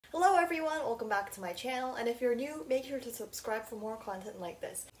Hello everyone, welcome back to my channel, and if you're new, make sure to subscribe for more content like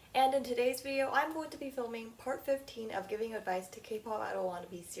this. And in today's video, I'm going to be filming part 15 of giving advice to K-pop idol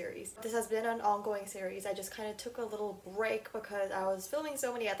wannabe series. This has been an ongoing series. I just kind of took a little break because I was filming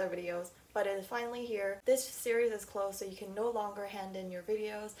so many other videos, but it is finally here. This series is closed, so you can no longer hand in your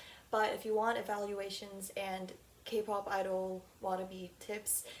videos, but if you want evaluations and K-pop idol wannabe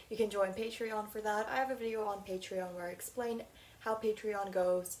tips, you can join Patreon for that. I have a video on Patreon where I explain how Patreon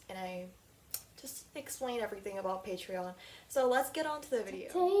goes and I just explain everything about Patreon. So let's get on to the video.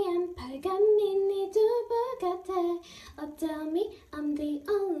 Tell me I'm the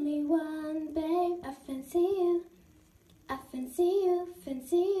only one, babe. I fancy you. I fancy you,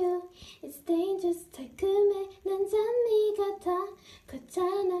 fancy you. It's dangerous, 달콤해, 난 잔미 같아.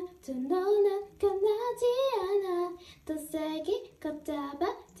 걷잖아, 두 너는 끝나지 않아. 또 세게 걷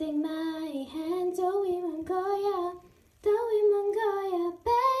잡아. Take my hand, 더 위만 거야. 더 위만 거야,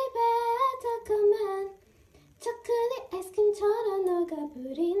 baby. 달콤한 초콜릿 아이스크림처럼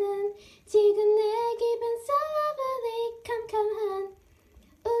녹아버리는 지금 내 기분 so lovely, 캄캄한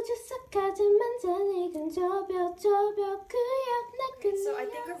So I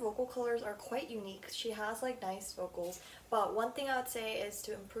think her vocal colors are quite unique. She has like nice vocals, but one thing I would say is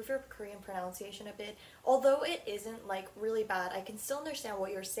to improve your Korean pronunciation a bit. Although it isn't like really bad, I can still understand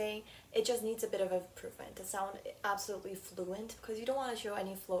what you're saying. It just needs a bit of improvement to sound absolutely fluent, because you don't want to show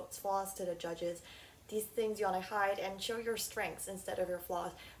any flaws to the judges. These things you want to hide and show your strengths instead of your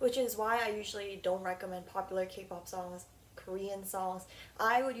flaws, which is why I usually don't recommend popular K-pop songs, Korean songs.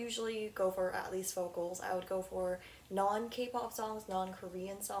 I would usually go for at least vocals. I would go for non-K-pop songs,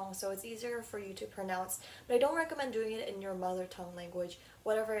 non-Korean songs, so it's easier for you to pronounce. But I don't recommend doing it in your mother tongue language,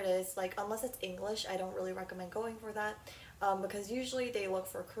 whatever it is. Like, unless it's English, I don't really recommend going for that, because usually they look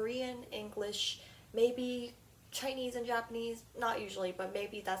for Korean, English, maybe Chinese and Japanese. Not usually, but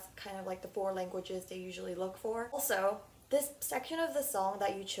maybe that's kind of like the 4 languages they usually look for. Also, this section of the song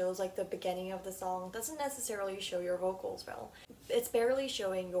that you chose, like the beginning of the song, doesn't necessarily show your vocals well. It's barely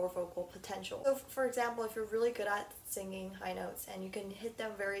showing your vocal potential. So for example, if you're really good at singing high notes and you can hit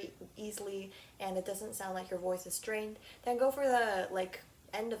them very easily and it doesn't sound like your voice is strained, then go for the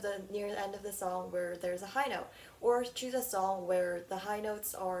near the end of the song where there's a high note. Or choose a song where the high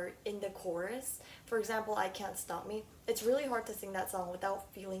notes are in the chorus. For example, I Can't Stop Me. It's really hard to sing that song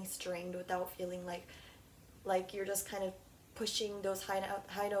without feeling strained, without feeling like you're just kind of pushing those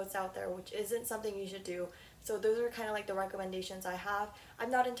high notes out there, which isn't something you should do. So those are kind of like the recommendations I have.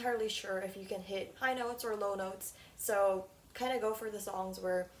 I'm not entirely sure if you can hit high notes or low notes, so kind of go for the songs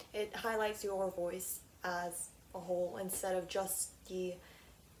where it highlights your voice as a whole instead of just the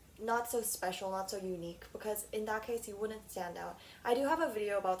not so special, not so unique, because in that case you wouldn't stand out. I do have a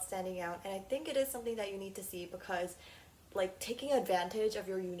video about standing out, and I think it is something that you need to see, because like taking advantage of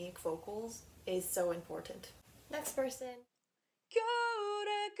your unique vocals is so important. Next person.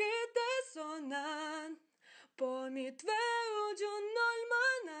 겨울의 그때서 난 봄이 되어준 널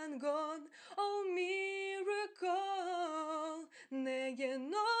만난 건 Oh miracle 내게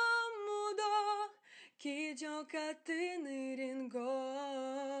너무도 기적 같은 일인 걸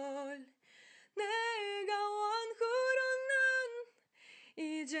내가 원후로는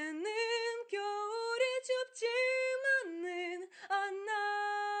이제는 겨울이 춥지만은 않아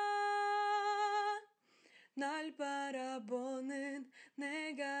날 바라보는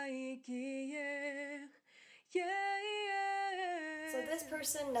내가 있기에 So this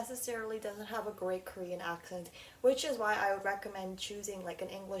person necessarily doesn't have a great Korean accent, which is why I would recommend choosing like an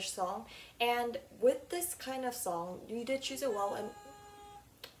English song. And with this kind of song, you did choose it well, and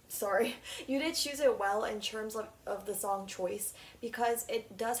you did choose it well in terms of the song choice, because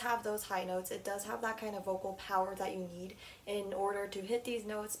it does have those high notes, it does have that kind of vocal power that you need in order to hit these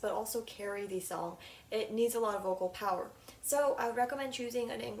notes but also carry the song. It needs a lot of vocal power. So I would recommend choosing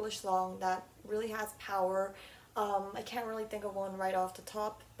an English song that really has power. I can't really think of one right off the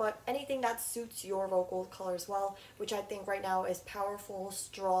top, but anything that suits your vocal colors well, which I think right now is powerful,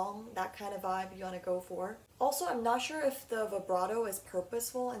 strong, that kind of vibe you want to go for. Also, I'm not sure if the vibrato is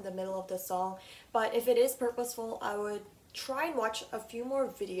purposeful in the middle of the song, but if it is purposeful, I would try and watch a few more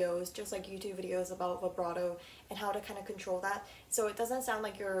videos, just like YouTube videos about vibrato and how to kind of control that, so it doesn't sound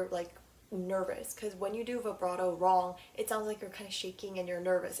like you're like nervous, because when you do vibrato wrong, it sounds like you're kind of shaking and you're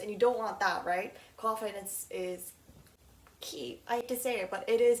nervous, and you don't want that, right? Confidence is key. I hate to say it, but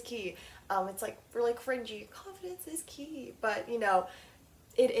it is key. It's like really cringy. Confidence is key, but you know,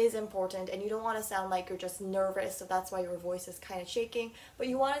 it is important, and you don't want to sound like you're just nervous, so that's why your voice is kind of shaking. But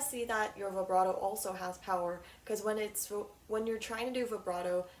you want to see that your vibrato also has power, because when you're trying to do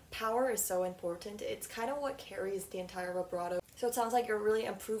vibrato, power is so important. It's kind of what carries the entire vibrato. So it sounds like you're really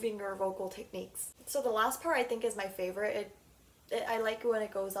improving your vocal techniques. So the last part I think is my favorite. I like when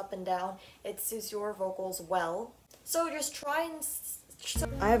it goes up and down. It suits your vocals well. So just try and...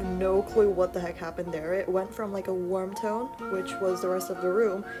 I have no clue what the heck happened there. It went from like a warm tone, which was the rest of the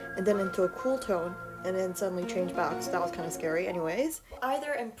room, and then into a cool tone, and then suddenly changed back, so that was kind of scary. Anyways,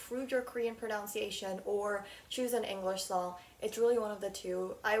 either improve your Korean pronunciation or choose an English song. It's really one of the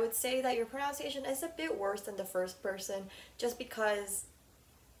two. I would say that your pronunciation is a bit worse than the first person, just because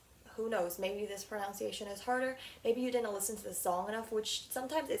who knows, maybe this pronunciation is harder, maybe you didn't listen to the song enough, which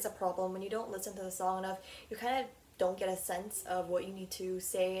sometimes is a problem. When you don't listen to the song enough, you kind of don't get a sense of what you need to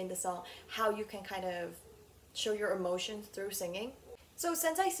say in the song, how you can kind of show your emotions through singing. So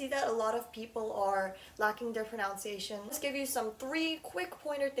since I see that a lot of people are lacking their pronunciation, let's give you some 3 quick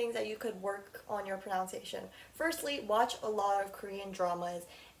pointer things that you could work on your pronunciation. Firstly, watch a lot of Korean dramas,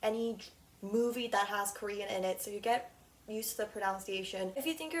 any movie that has Korean in it, so you get used to the pronunciation. If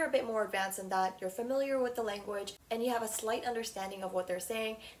you think you're a bit more advanced than that, you're familiar with the language, and you have a slight understanding of what they're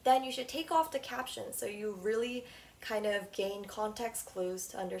saying, then you should take off the captions so you really kind of gain context clues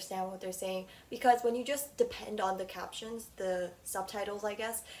to understand what they're saying. Because when you just depend on the captions, the subtitles I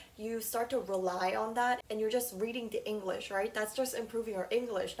guess, you start to rely on that and you're just reading the English, right? That's just improving your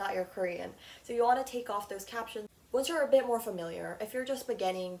English, not your Korean. So you want to take off those captions. Once you're a bit more familiar, if you're just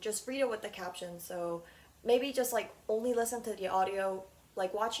beginning, just read it with the captions. So maybe just like only listen to the audio,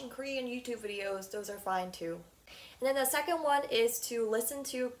 like watching Korean YouTube videos, those are fine too. And then the second one is to listen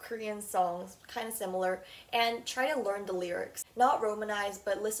to Korean songs, kind of similar, and try to learn the lyrics. Not romanize,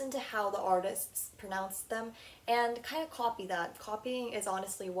 but listen to how the artists pronounce them and kind of copy that. Copying is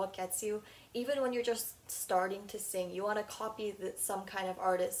honestly what gets you. Even when you're just starting to sing, you want to copy some kind of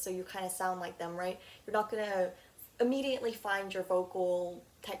artist so you kind of sound like them, right? You're not going to immediately find your vocal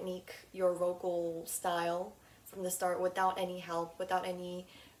technique, your vocal style from the start without any help, without any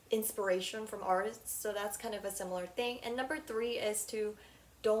inspiration from artists. So that's kind of a similar thing. And number 3 is to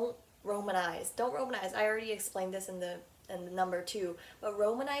don't romanize. Don't romanize. I already explained this in the number 2, but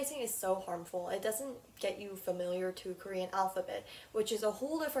romanizing is so harmful. It doesn't get you familiar to Korean alphabet, which is a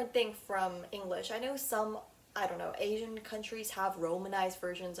whole different thing from English. I know some, I don't know, Asian countries have romanized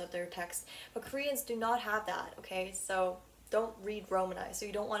versions of their text, but Koreans do not have that, okay? So don't read romanized. So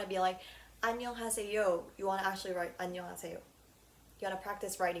you don't want to be like 안녕하세요. You want to actually write 안녕하세요. You want to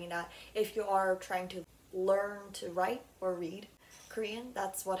practice writing that. If you are trying to learn to write or read Korean,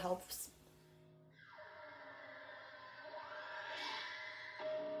 that's what helps.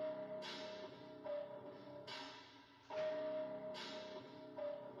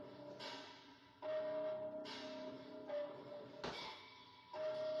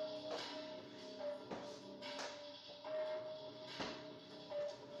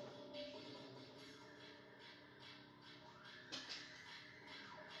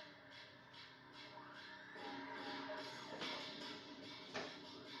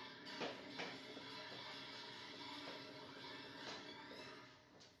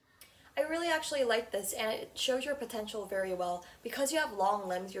 I really actually like this, and it shows your potential very well. Because you have long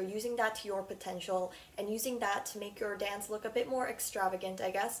limbs, you're using that to your potential and using that to make your dance look a bit more extravagant,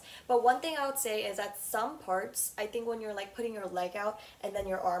 I guess. But one thing I would say is that some parts, I think when you're like putting your leg out and then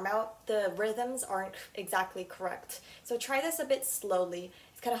your arm out, the rhythms aren't exactly correct. So try this a bit slowly.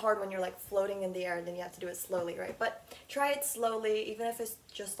 It's kind of hard when you're like floating in the air and then you have to do it slowly, right? But try it slowly, even if it's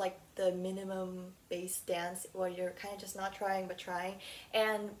just like the minimum bass dance where you're kind of just not trying but trying.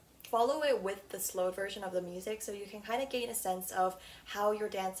 And follow it with the slowed version of the music so you can kind of gain a sense of how you're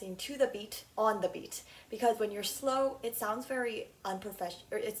dancing to the beat on the beat. Because when you're slow, it sounds very unprofessional,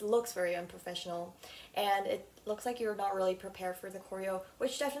 or it looks very unprofessional, and it looks like you're not really prepared for the choreo,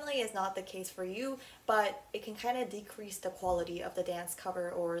 which definitely is not the case for you, but it can kind of decrease the quality of the dance cover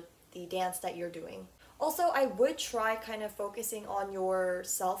or the dance that you're doing. Also, I would try kind of focusing on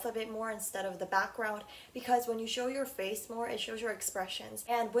yourself a bit more instead of the background, because when you show your face more, it shows your expressions.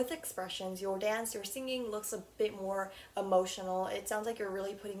 And with expressions, your dance, your singing looks a bit more emotional. It sounds like you're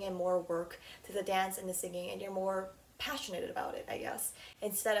really putting in more work to the dance and the singing, and you're more passionate about it, I guess,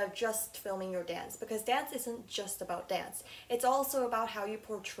 instead of just filming your dance. Because dance isn't just about dance. It's also about how you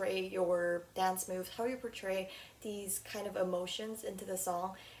portray your dance moves, how you portray these kind of emotions into the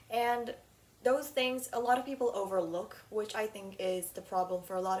song. And those things a lot of people overlook, which I think is the problem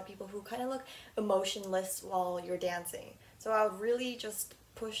for a lot of people who kind of look emotionless while you're dancing. So I would really just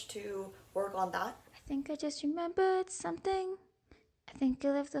push to work on that. I think I just remembered something. I think I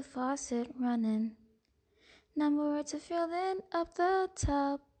left the faucet running. Number words are filling up the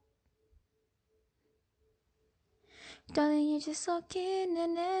top. Darling, you're just soaking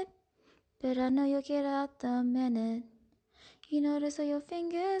in it, but I know you'll get out the minute You notice all your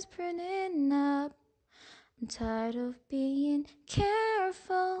fingers printing up. I'm tired of being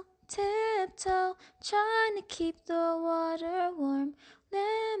careful, tiptoe, trying to keep the water warm.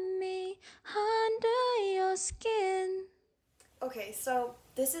 Let me under your skin. Okay, so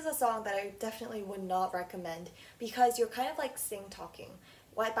this is a song that I definitely would not recommend because you're kind of like sing-talking.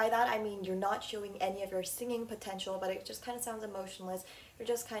 By that I mean you're not showing any of your singing potential, but it just kind of sounds emotionless. You're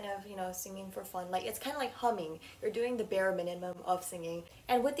just kind of, singing for fun. Like, it's kind of like humming. You're doing the bare minimum of singing.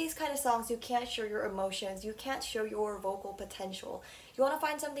 And with these kind of songs, you can't show your emotions. You can't show your vocal potential. You want to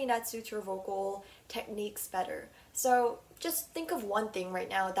find something that suits your vocal techniques better. So just think of one thing right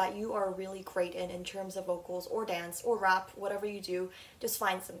now that you are really great in terms of vocals or dance or rap, whatever you do. Just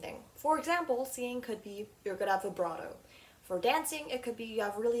find something. For example, singing could be you're good at vibrato. For dancing, it could be you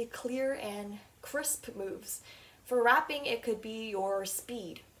have really clear and crisp moves. For rapping, it could be your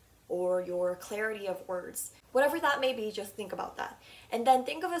speed or your clarity of words. Whatever that may be, just think about that. And then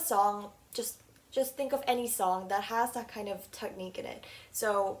think of a song, just think of any song that has that kind of technique in it.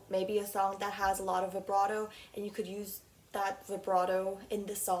 So maybe a song that has a lot of vibrato, and you could use that vibrato in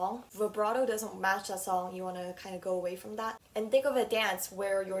the song. Vibrato doesn't match that song, you want to kind of go away from that. And think of a dance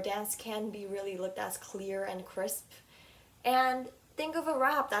where your dance can be really looked as clear and crisp. And think of a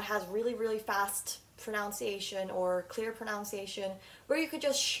rap that has really, really fast pronunciation or clear pronunciation where you could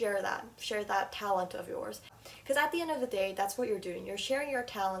just share that talent of yours. Because at the end of the day, that's what you're doing. You're sharing your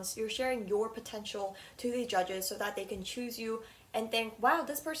talents, you're sharing your potential to the judges so that they can choose you and think, wow,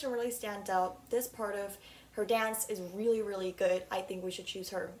 this person really stands out. This part of her dance is really, really good. I think we should choose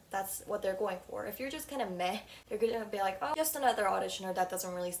her. That's what they're going for. If you're just kind of meh, they're gonna be like, oh, just another auditioner that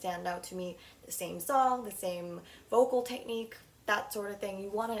doesn't really stand out to me. The same song, the same vocal technique, that sort of thing. You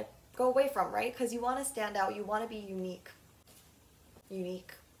want to go away from, right? Because you want to stand out. You want to be unique.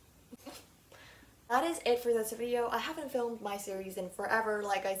 That is it for this video. I haven't filmed my series in forever,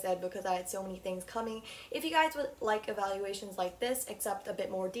 like I said, because I had so many things coming. If you guys would like evaluations like this, except a bit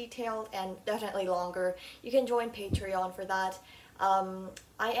more detailed and definitely longer, you can join Patreon for that. I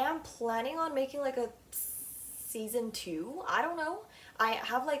am planning on making like a season 2. I don't know. I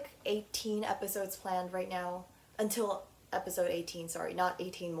have like 18 episodes planned right now until episode 18, sorry, not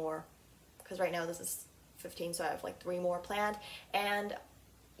 18 more, because right now this is 15, so I have like 3 more planned. And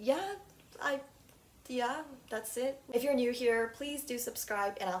yeah, that's it. If you're new here, please do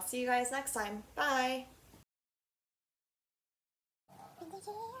subscribe, and I'll see you guys next time. Bye!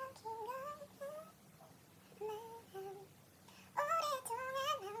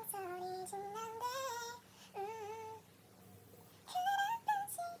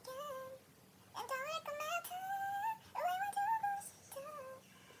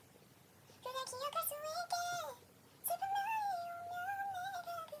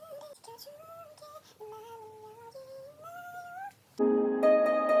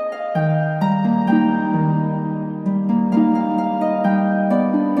 Thank you.